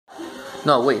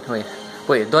No, wait.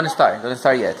 Don't start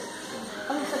yet.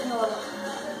 I'm just no.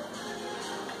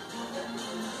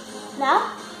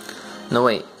 Now? No,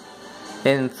 wait.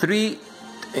 In 3,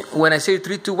 when I say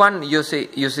 3, 2, 1, you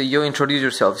introduce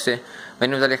yourself. Say, my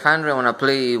name is Alejandro. I wanna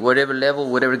play whatever level,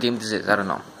 whatever game this is. I don't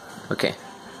know. Okay.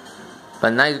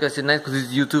 But nice, you guys say nice because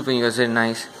it's YouTube and you guys say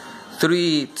nice.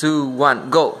 3, 2, 1,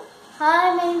 go.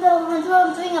 Hi, my name is Alejandro.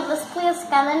 I'm doing a let's play of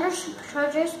Skylanders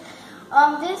Superchargers.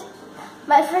 This is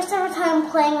my first ever time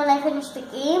playing when I finished the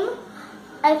game.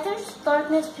 I finished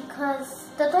Darkness because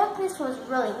the Darkness was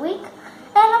really weak, and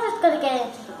I'm just gonna get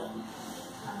into the game.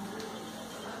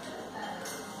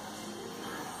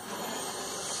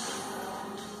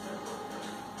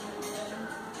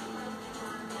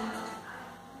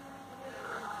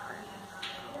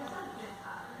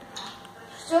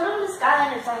 Sort of the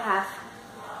Skylanders I have.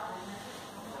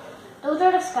 Those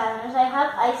are the Skylanders I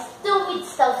have. I still need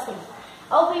Stealth Stinger.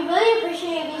 I'll be really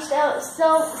appreciative if you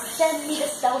send me the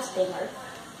Stealth Stinger.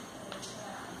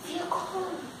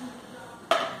 Vehicle.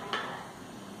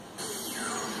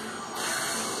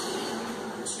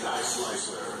 Sky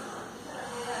Slicer.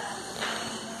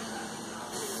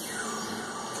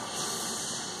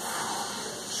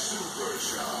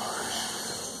 Superchargers.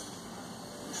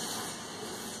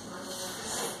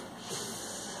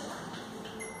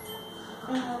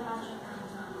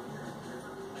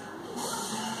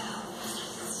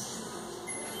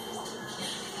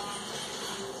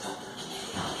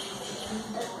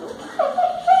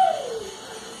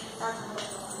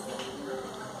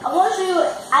 I want to show you,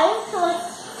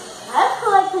 I've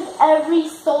collected every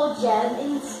soul gem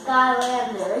in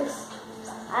Skylanders.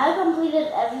 I've completed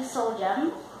every soul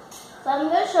gem. So I'm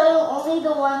going to show you only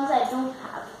the ones I don't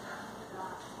have.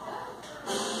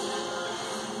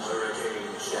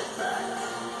 Hurricane Jetpack.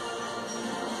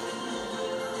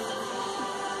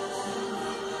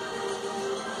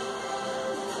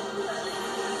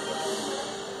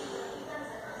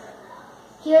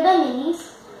 Here are the minis.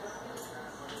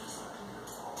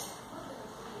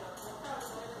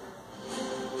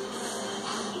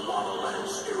 Lava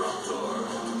Lance Eruptor.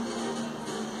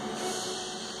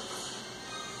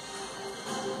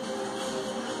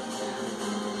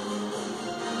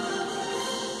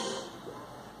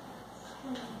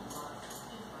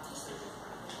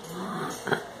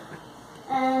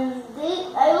 And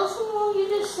I also want you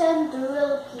to send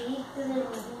Drill Key because I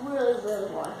really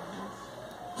want.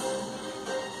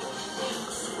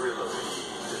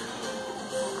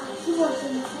 He was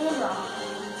in the camera.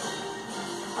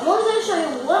 I'm only going to show you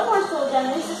one more soul gem.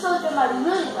 This is a soul gem I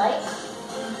really like.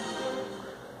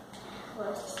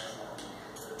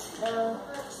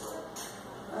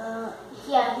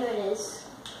 Yeah, here it is.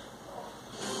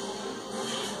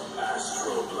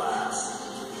 Astro Blast.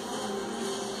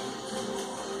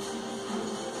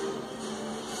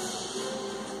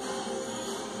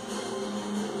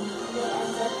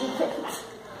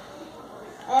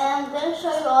 And I'm going to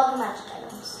show you all the magic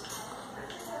items.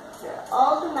 Here are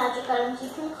all the magic items you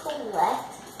can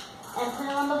collect and put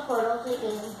them on the portal so you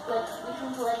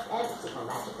can collect every single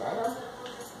magic item.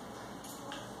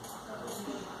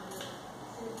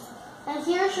 And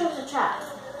here shows the trap.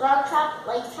 Dark trap,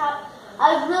 light trap.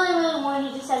 I really want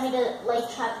you to send me the light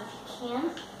trap if you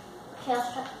can.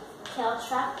 Chaos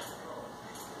trap,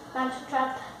 magic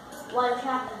trap, water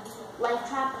trap, light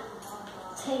trap,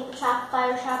 tank trap,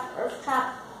 fire trap, earth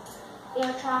trap,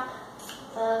 air trap,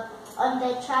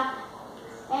 undead trap,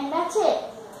 and that's it.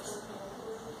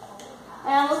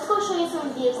 And let's go show you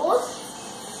some vehicles.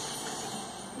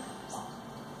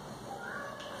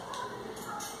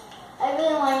 I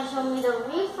really want you to show me the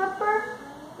Reef Ripper.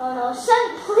 No,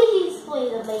 please,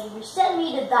 baby, send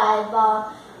me the dive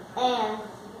bomb and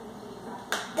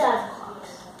dive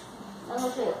clocks. I'm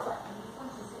gonna show you a clip.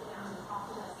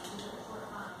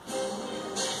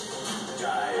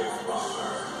 Dive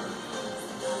Bomber.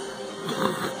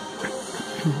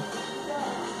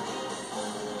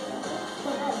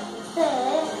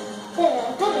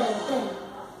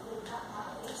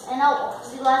 And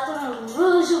the last one is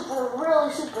really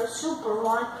super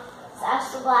one. It's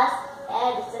Astro Blast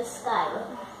and it's a Skyrim.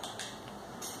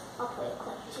 I'll play a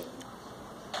clip too.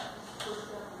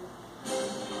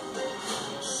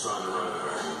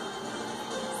 Sunrunner.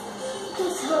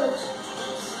 This hurts.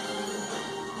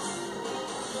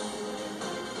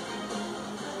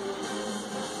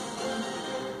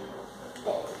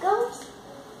 There it goes.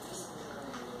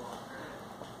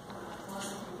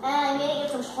 And I'm gonna get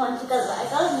some points because I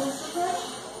got a move first.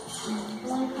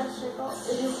 When you press circle,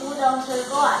 if you hold down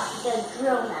circle, I can get a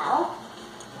drill now.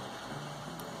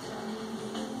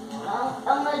 Well,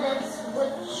 I'm gonna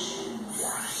switch.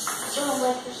 I'm gonna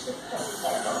wait for 6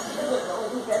 seconds.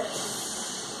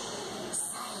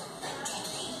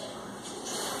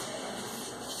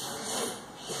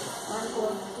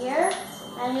 here,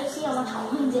 and you'll see how much I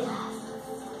winded up.